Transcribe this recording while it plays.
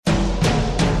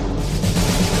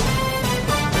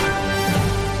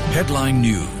Headline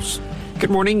News. Good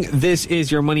morning. This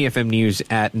is your Money FM News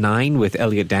at 9 with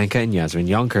Elliot Danka and Yasmin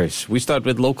Yonkers. We start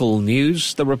with local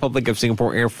news. The Republic of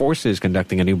Singapore Air Force is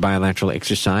conducting a new bilateral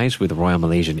exercise with the Royal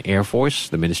Malaysian Air Force.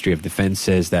 The Ministry of Defence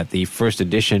says that the first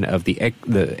edition of the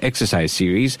exercise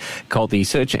series, called the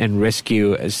Search and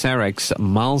Rescue Sarex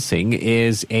Malsing,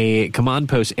 is a command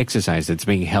post exercise that's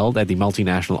being held at the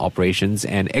Multinational Operations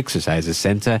and Exercises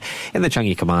Centre in the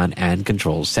Changi Command and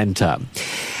Control Centre.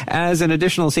 As an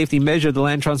additional safety measure, the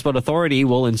Land Transport Authority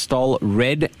will install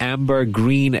red, amber,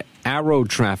 green arrow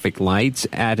traffic lights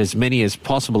at as many as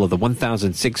possible of the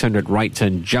 1,600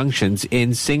 right-turn junctions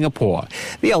in Singapore.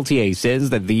 The LTA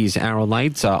says that these arrow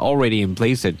lights are already in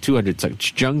place at 200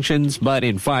 such junctions, but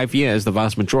in 5 years, the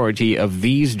vast majority of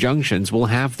these junctions will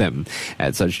have them.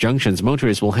 At such junctions,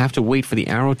 motorists will have to wait for the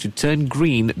arrow to turn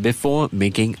green before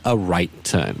making a right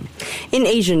turn. In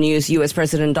Asian news, U.S.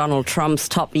 President Donald Trump's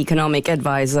top economic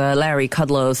advisor, Larry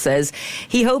Kudlow, says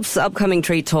he hopes upcoming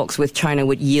trade talks with China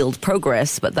would yield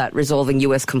progress, but that resolving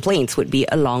U.S. complaints would be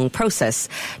a long process.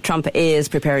 Trump is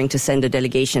preparing to send a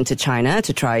delegation to China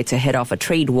to try to head off a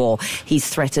trade war. He's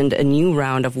threatened a new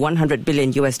round of $100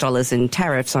 billion in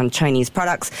tariffs on Chinese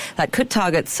products that could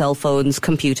target cell phones,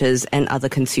 computers, and other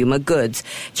consumer goods.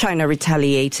 China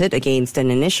retaliated against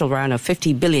an initial round of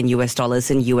 $50 billion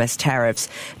in U.S. tariffs.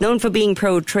 Known for being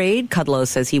pro-trade, Kudlow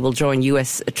says he will join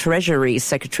U.S. Treasury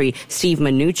Secretary Steve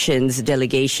Mnuchin's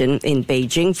delegation in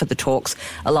Beijing for the talks,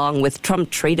 along with Trump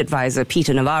trade advisor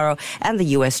Peter Navarro and the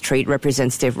U.S. Trade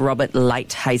Representative Robert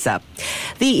Lighthizer.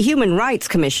 The Human Rights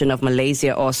Commission of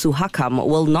Malaysia, or Suhakam,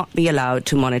 will not be allowed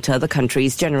to monitor the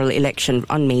country's general election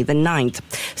on May the 9th.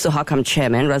 Suhakam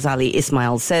Chairman Razali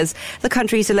Ismail says the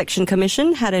country's election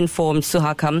commission had informed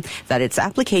Suhakam that its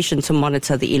application to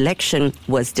monitor the election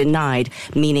was denied,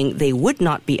 meaning they would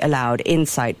not be allowed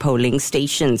inside polling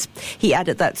stations. He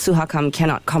added that Suhakam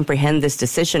cannot comprehend this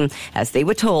decision, as they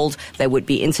were told there would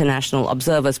be international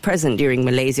observers present during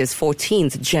Malaysia's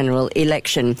 14th general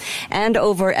election. And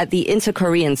over at the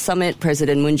Inter-Korean Summit,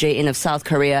 President Moon Jae-in of South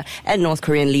Korea and North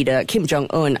Korean leader Kim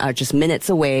Jong-un are just minutes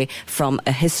away from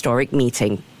a historic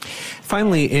meeting.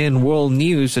 Finally, in world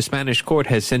news, a Spanish court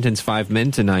has sentenced 5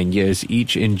 men to 9 years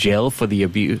each in jail for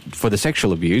the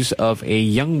sexual abuse of a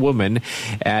young woman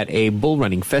at a bull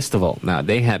running festival. Now,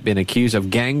 they had been accused of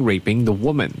gang raping the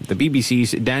woman. The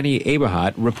BBC's Danny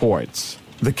Aberhart reports.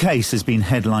 The case has been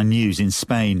headline news in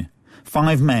Spain.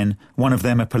 5 men, one of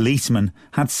them a policeman,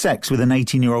 had sex with an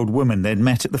 18-year-old woman they'd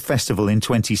met at the festival in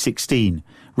 2016,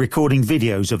 recording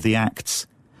videos of the acts.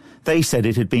 They said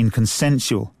it had been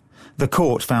consensual. The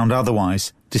court found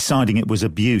otherwise, deciding it was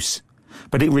abuse.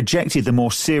 But it rejected the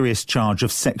more serious charge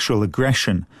of sexual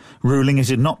aggression, ruling it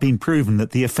had not been proven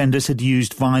that the offenders had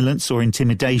used violence or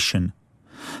intimidation.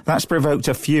 That's provoked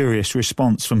a furious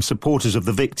response from supporters of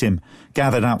the victim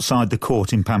gathered outside the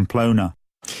court in Pamplona.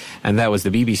 And that was the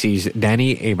BBC's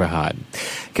Danny Aberhart.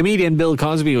 Comedian Bill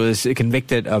Cosby was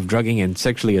convicted of drugging and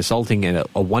sexually assaulting a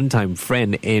one-time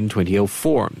friend in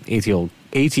 2004.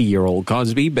 80-year-old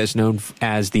Cosby, best known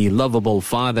as the lovable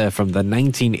father from the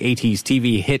 1980s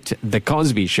TV hit The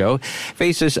Cosby Show,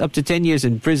 faces up to 10 years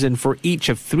in prison for each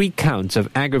of 3 counts of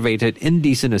aggravated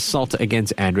indecent assault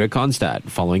against Andrea Constad,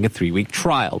 following a 3-week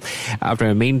trial.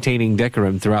 After maintaining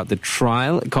decorum throughout the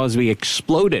trial, Cosby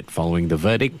exploded following the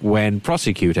verdict when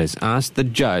prosecutors asked the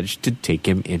judge to take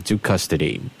him into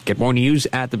custody. Get more news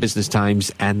at the Business Times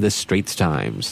and the Straits Times.